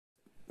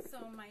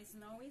So my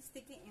snowy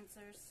sticky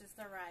inserts just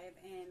arrived,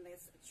 and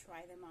let's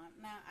try them on.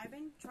 Now I've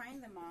been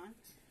trying them on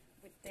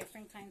with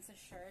different kinds of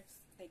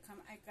shirts. I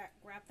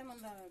grabbed them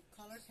on the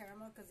color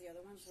caramel because the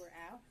other ones were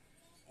out.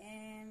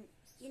 And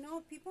you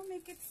know, people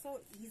make it so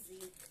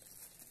easy,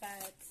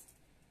 but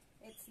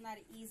it's not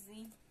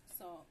easy.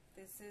 So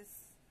this is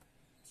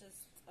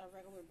just a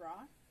regular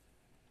bra.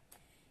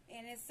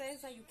 And it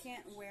says that you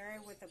can't wear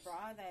it with a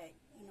bra, that,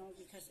 you know,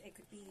 because it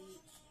could be,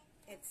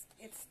 it's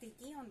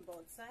sticky on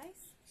both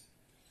sides.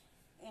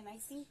 And I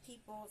see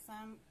people,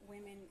 some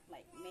women,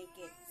 like, make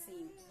it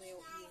seem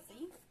real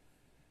easy.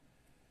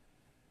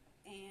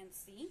 And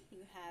see,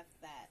 you have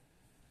that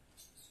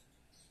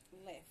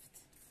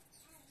lift.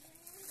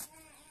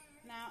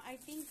 Now, I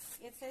think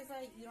it says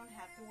that you don't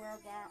have to wear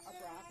a bra,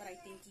 but I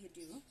think you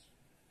do.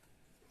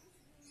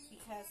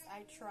 Because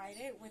I tried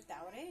it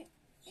without it,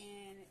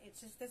 and it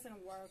just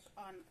doesn't work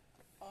on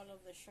all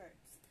of the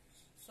shirts.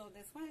 So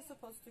this one is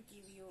supposed to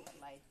give you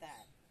like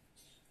that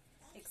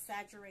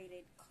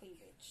exaggerated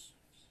cleavage.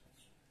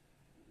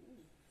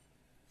 Ooh.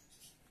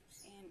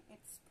 And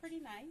it's pretty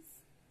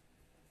nice,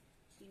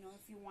 you know,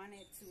 if you want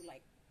it to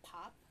like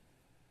pop.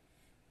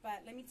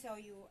 But let me tell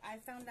you, I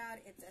found out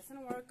it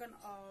doesn't work on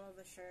all of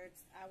the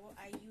shirts.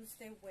 I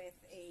used it with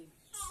a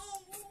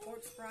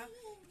sports bra,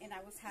 and I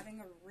was having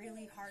a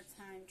really hard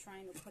time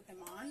trying to put them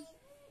on.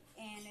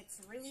 And it's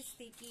really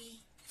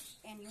sticky,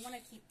 and you want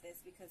to keep this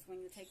because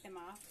when you take them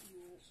off, you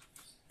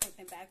put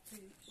them back to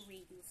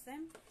reuse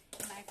them.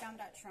 And I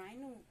found out trying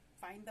to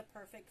find the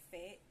perfect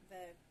fit,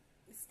 the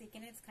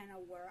stickiness kind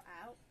of wore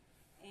out.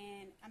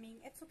 And I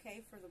mean, it's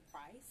okay for the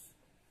price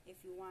if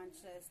you want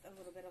just a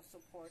little bit of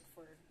support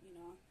for, you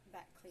know,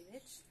 that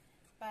cleavage.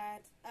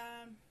 But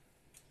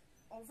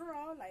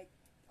overall, like,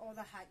 all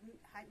the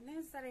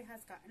hotness that it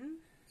has gotten,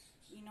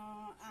 you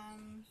know,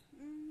 I'm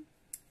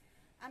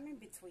in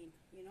between.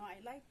 You know, I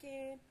like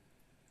it,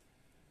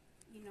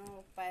 you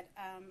know, but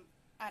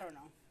I don't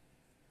know.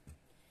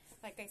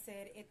 Like I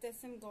said, it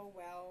doesn't go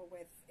well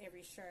with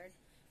every shirt.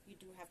 You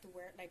do have to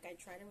wear it. Like, I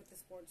tried it with the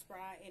sports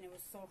bra, and it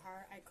was so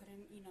hard. I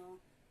couldn't, you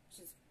know,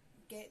 just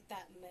get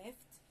that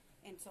lift.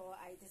 And so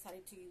I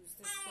decided to use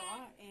this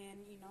bra,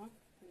 and, you know,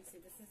 let me see,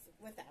 this is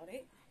without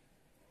it.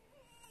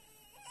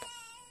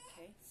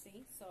 Okay,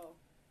 see? So,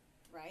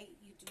 right,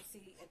 you do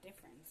see a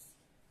difference,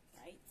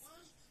 right?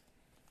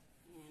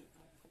 And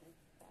I'll put it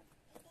back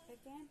up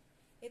again.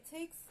 It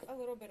takes a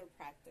little bit of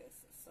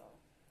practice, so,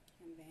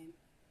 and then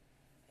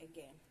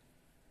again.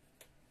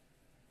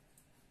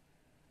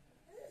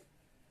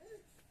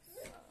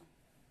 So,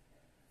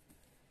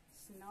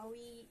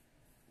 snowy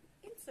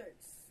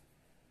inserts.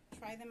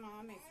 Try them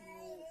on if you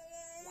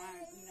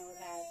want, you know,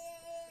 that,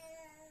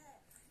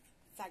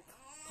 it's like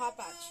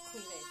pop-out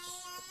cleavage.